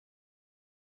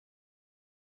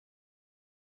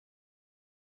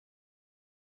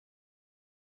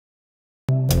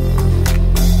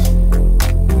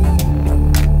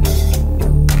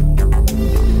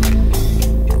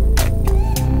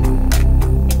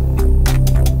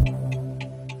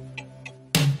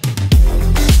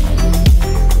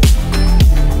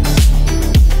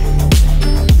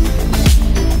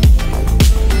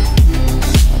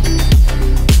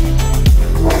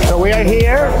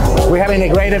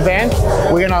event,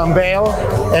 we're going to unveil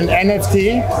an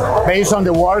NFT based on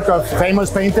the work of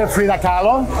famous painter Frida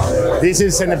Kahlo. This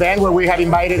is an event where we have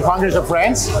invited hundreds of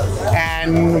friends,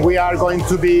 and we are going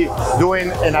to be doing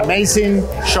an amazing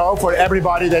show for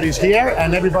everybody that is here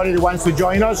and everybody that wants to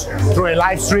join us through a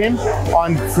live stream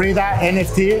on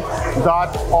Frida.nft.org.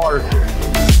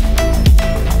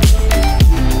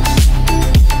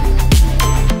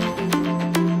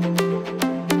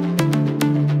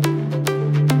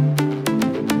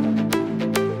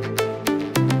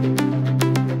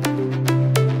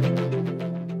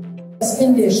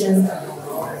 Condition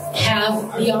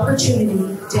have the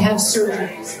opportunity to have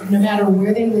surgeries, no matter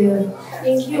where they live.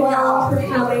 Thank you all for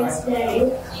coming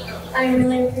today. I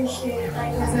really appreciate it.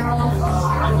 Like, it's all.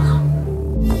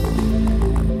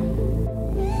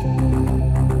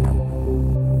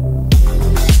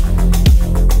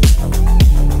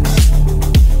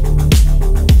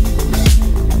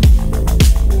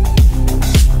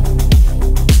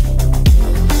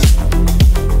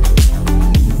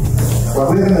 What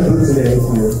we're going to do today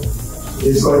here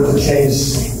is going to change.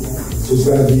 It's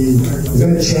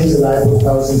going to change the life of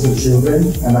thousands of children,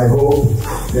 and I hope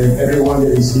that everyone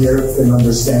that is here can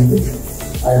understand it.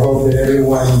 I hope that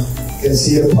everyone can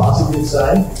see the positive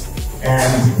side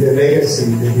and the legacy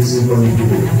that this is going to be.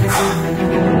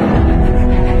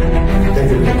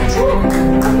 Thank you.